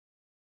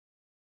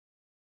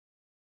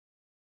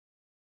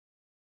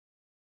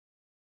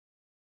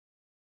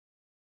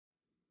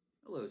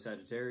Hello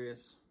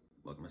Sagittarius,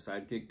 welcome to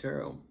Sidekick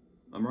Tarot.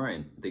 I'm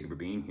Ryan, thank you for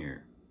being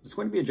here. This is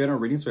going to be a general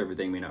reading, so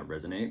everything may not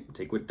resonate.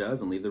 Take what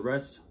does and leave the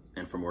rest.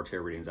 And for more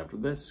tarot readings after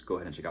this, go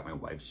ahead and check out my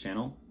wife's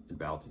channel at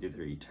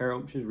Val53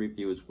 Tarot. She's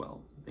review as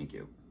well. Thank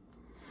you.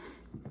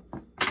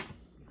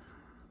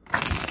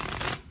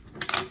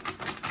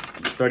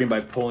 Starting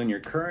by pulling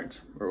your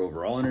current or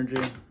overall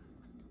energy.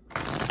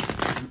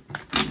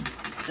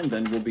 And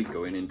then we'll be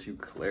going into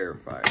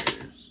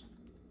clarifiers.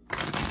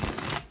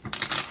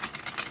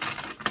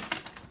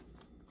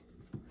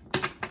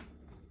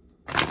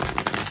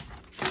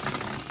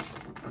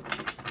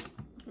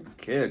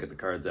 Okay, I'll get the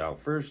cards out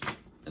first,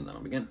 and then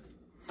I'll begin.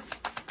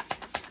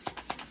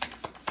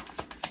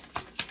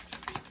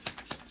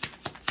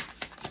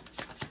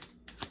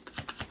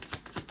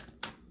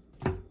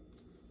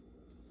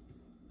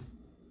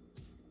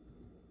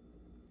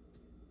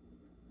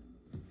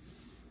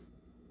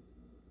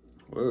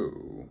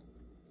 Whoa.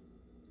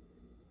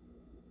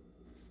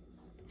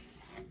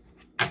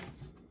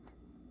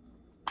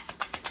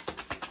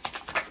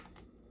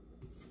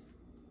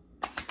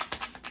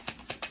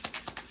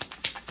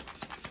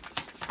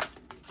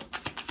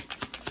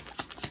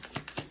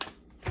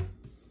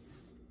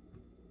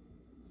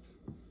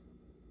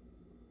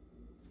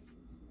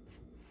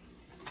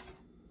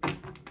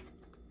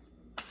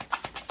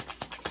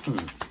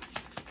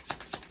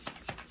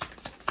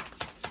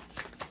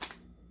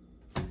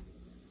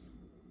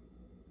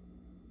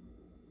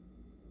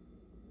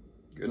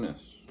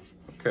 Goodness.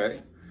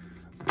 Okay.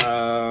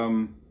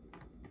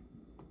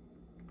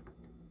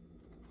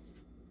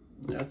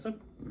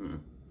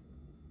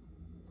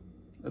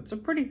 That's a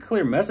pretty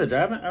clear message.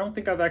 I don't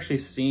think I've actually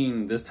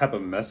seen this type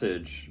of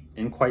message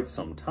in quite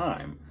some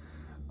time.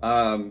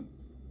 Some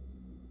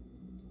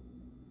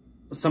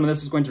of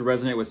this is going to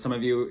resonate with some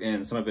of you,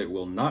 and some of it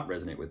will not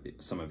resonate with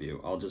some of you.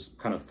 I'll just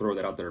kind of throw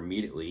that out there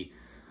immediately.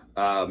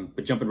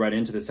 But jumping right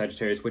into the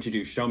Sagittarius, what you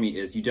do show me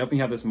is you definitely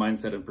have this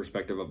mindset and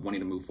perspective of wanting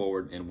to move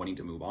forward and wanting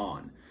to move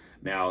on.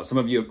 Now, some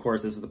of you, of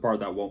course, this is the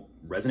part that won't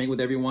resonate with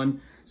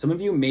everyone. Some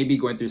of you may be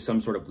going through some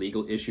sort of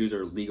legal issues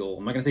or legal,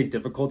 I'm not going to say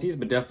difficulties,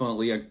 but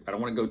definitely, I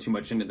don't want to go too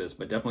much into this,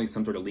 but definitely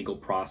some sort of legal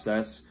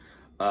process.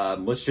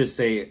 Let's just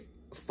say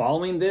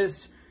following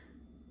this,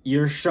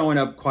 you're showing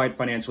up quite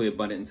financially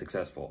abundant and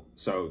successful.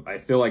 So I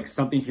feel like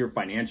something here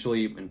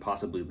financially and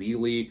possibly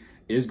legally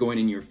is going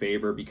in your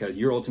favor, because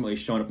you're ultimately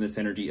showing up in this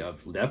energy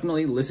of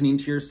definitely listening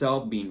to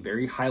yourself, being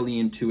very highly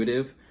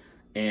intuitive.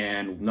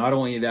 And not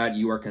only that,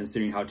 you are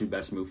considering how to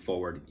best move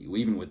forward,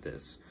 even with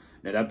this.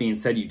 Now, that being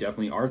said, you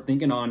definitely are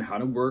thinking on how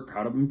to work,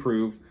 how to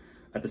improve.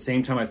 At the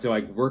same time, I feel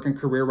like work and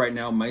career right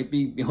now might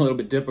be a little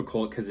bit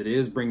difficult, because it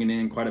is bringing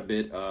in quite a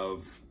bit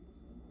of,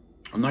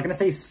 I'm not going to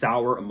say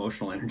sour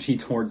emotional energy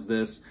towards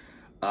this,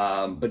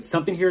 but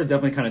something here is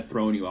definitely kind of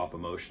throwing you off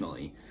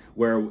emotionally,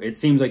 where it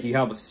seems like you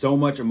have so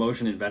much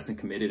emotion invested,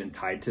 committed, and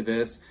tied to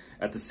this.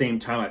 At the same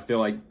time, I feel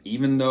like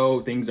even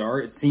though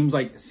it seems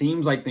like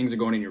things are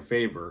going in your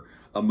favor,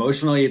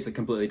 emotionally, it's a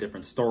completely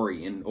different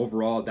story. And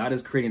overall, that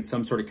is creating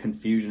some sort of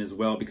confusion as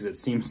well, because it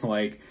seems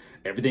like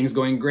everything's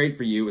going great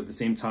for you. At the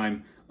same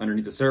time,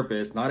 underneath the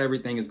surface, not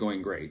everything is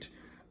going great.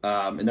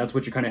 And that's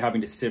what you're kind of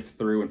having to sift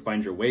through and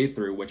find your way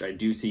through, which I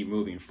do see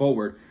moving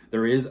forward.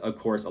 There is, of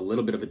course, a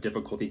little bit of a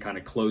difficulty kind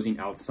of closing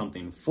out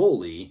something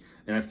fully.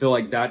 And I feel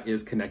like that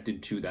is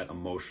connected to that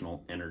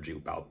emotional energy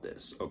about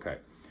this. Okay,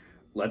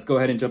 let's go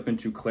ahead and jump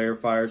into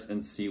clarifiers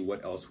and see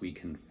what else we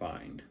can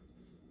find.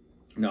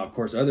 Now, of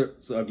course,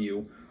 others of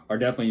you are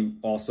definitely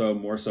also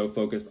more so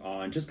focused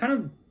on just kind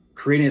of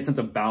creating a sense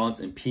of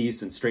balance and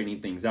peace and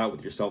straightening things out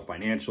with yourself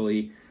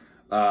financially.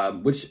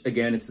 Which,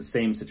 again, it's the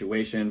same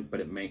situation, but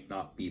it may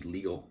not be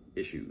legal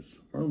issues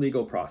or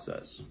legal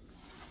process.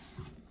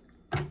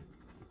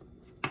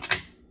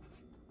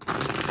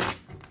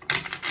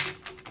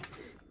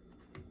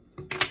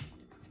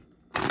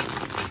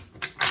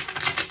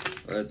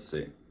 Let's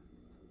see.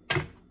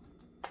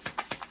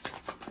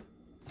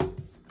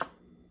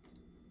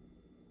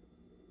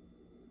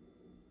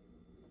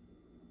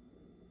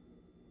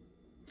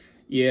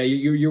 Yeah,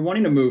 you're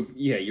wanting to move.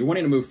 Yeah, you're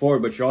wanting to move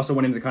forward, but you're also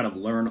wanting to kind of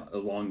learn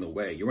along the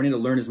way. You're wanting to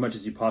learn as much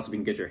as you possibly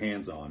can get your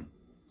hands on.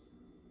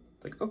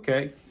 It's like,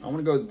 okay, I want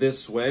to go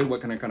this way.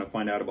 What can I kind of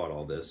find out about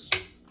all this?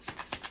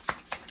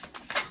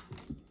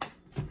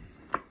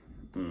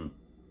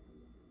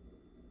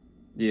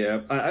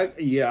 Yeah,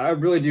 I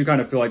really do kind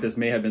of feel like this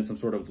may have been some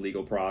sort of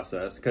legal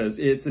process, because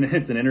it's an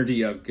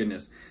energy of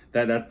goodness.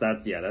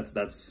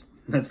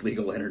 That's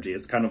legal energy.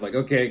 It's kind of like,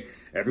 okay,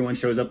 everyone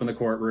shows up in the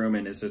courtroom,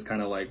 and it's just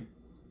kind of like,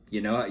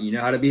 you know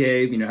how to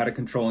behave, you know how to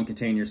control and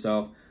contain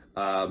yourself.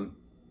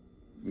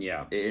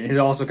 Yeah, it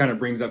also kind of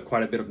brings up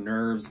quite a bit of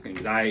nerves,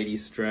 anxiety,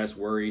 stress,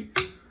 worry.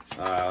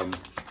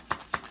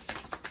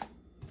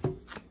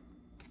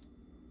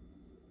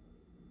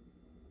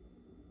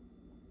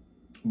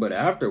 But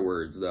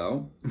afterwards,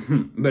 though,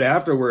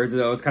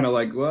 it's kind of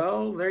like,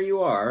 well, there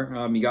you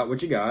are. You got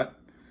what you got,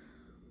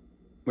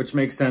 which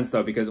makes sense,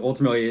 though, because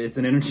ultimately it's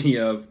an energy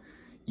of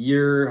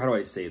how do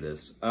I say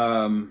this?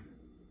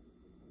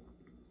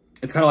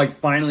 it's kind of like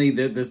finally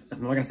this,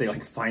 I'm not gonna say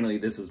like finally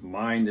this is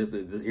mine, this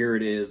here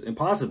it is,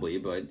 impossibly,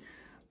 but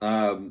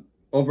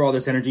overall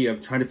this energy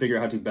of trying to figure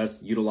out how to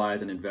best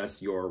utilize and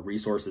invest your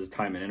resources,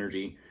 time and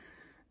energy.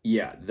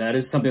 Yeah, that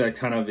is something that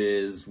kind of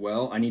is,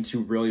 well, I need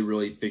to really,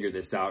 really figure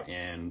this out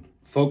and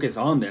focus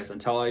on this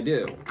until I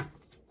do.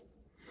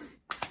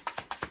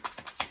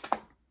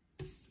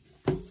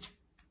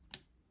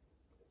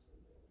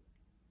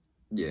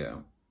 Yeah.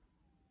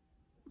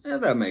 Yeah,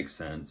 that makes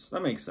sense.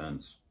 That makes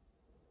sense.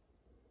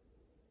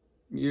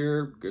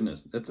 Your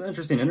goodness, that's an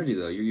interesting energy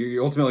though.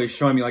 You're ultimately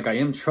showing me like I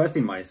am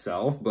trusting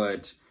myself,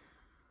 but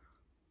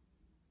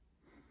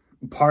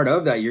part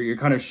of that you're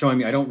kind of showing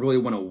me I don't really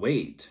want to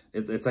wait.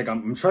 It's like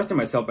I'm trusting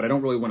myself, but I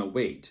don't really want to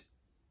wait.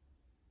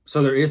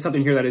 So there is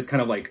something here that is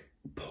kind of like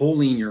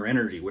pulling your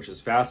energy, which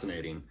is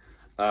fascinating.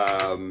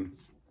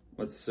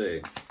 Let's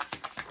see.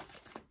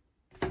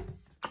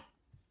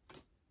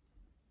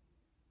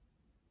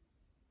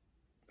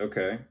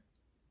 Okay.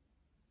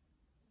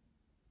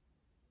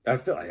 I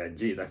feel like,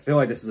 geez, I feel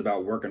like this is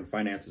about work and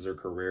finances or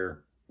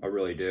career. I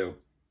really do.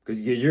 Because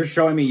you're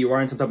showing me you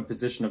are in some type of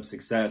position of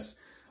success.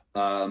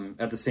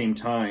 At the same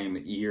time,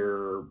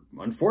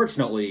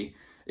 unfortunately,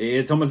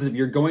 it's almost as if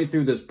you're going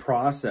through this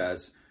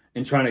process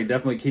and trying to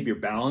definitely keep your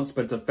balance,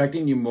 but it's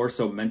affecting you more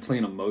so mentally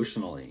and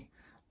emotionally.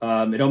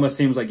 It almost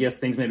seems like, yes,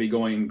 things may be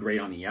going great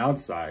on the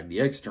outside, the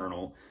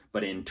external,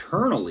 but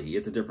internally,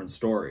 it's a different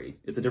story.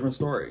 It's a different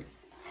story.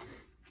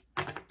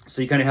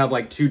 So you kind of have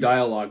like two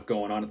dialogues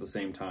going on at the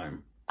same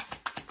time.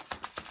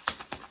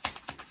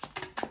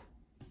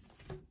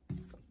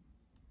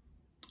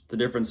 It's a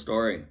different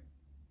story.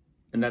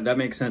 And that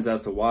makes sense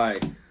as to why.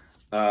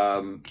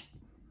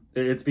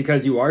 It's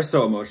because you are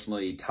so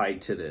emotionally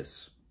tied to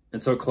this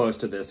and so close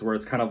to this, where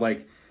it's kind of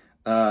like,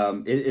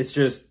 it's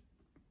just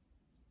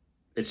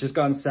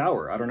gotten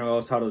sour. I don't know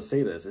else how to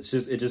say this.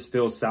 It just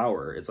feels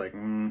sour. It's like,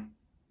 and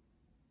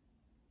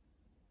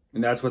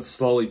that's what's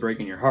slowly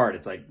breaking your heart.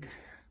 It's like,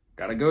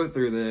 gotta go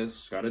through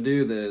this, gotta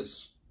do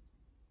this.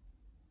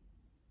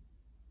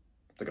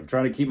 It's like, I'm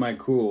trying to keep my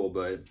cool,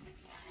 but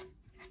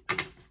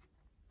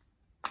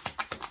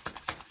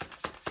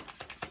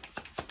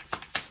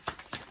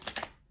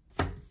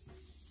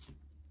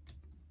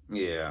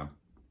yeah.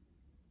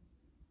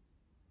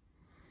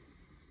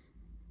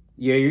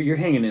 Yeah, you're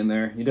hanging in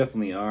there. You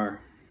definitely are.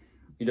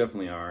 You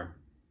definitely are.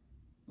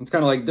 It's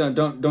kind of like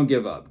don't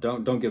give up.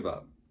 Don't give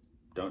up.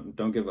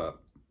 Don't give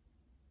up.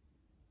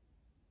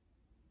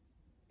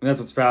 And that's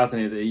what's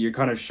fascinating, is that you're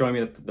kind of showing me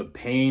that the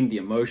pain, the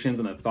emotions,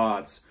 and the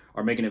thoughts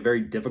are making it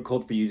very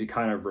difficult for you to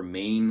kind of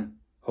remain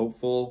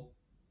hopeful.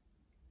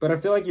 But I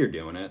feel like you're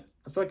doing it.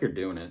 I feel like you're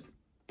doing it.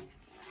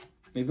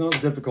 Even though it's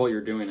difficult,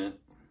 you're doing it.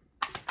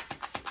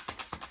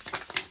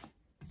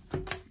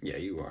 Yeah,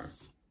 you are.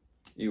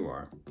 You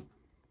are.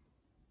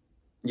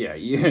 Yeah,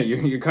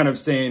 you're kind of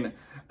saying,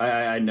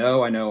 I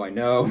know.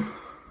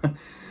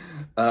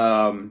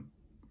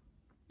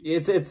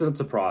 It's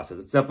a process.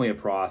 It's definitely a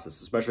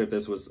process, especially if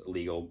this was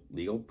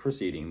legal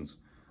proceedings.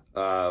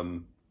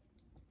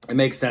 It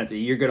makes sense.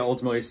 You're going to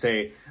ultimately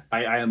say,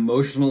 I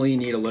emotionally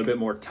need a little bit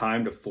more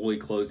time to fully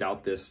close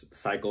out this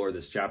cycle or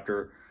this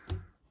chapter.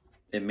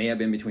 It may have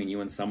been between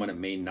you and someone. It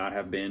may not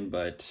have been,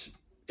 but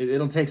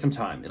it'll take some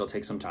time. It'll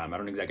take some time. I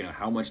don't exactly know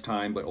how much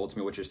time, but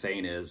ultimately what you're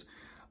saying is,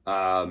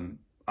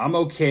 I'm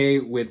okay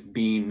with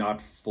being not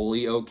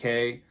fully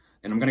okay.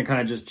 And I'm going to kind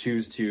of just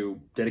choose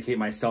to dedicate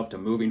myself to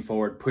moving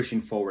forward,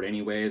 pushing forward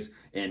anyways,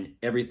 and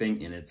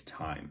everything in its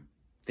time.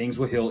 Things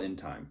will heal in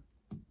time.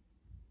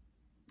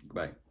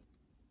 Goodbye.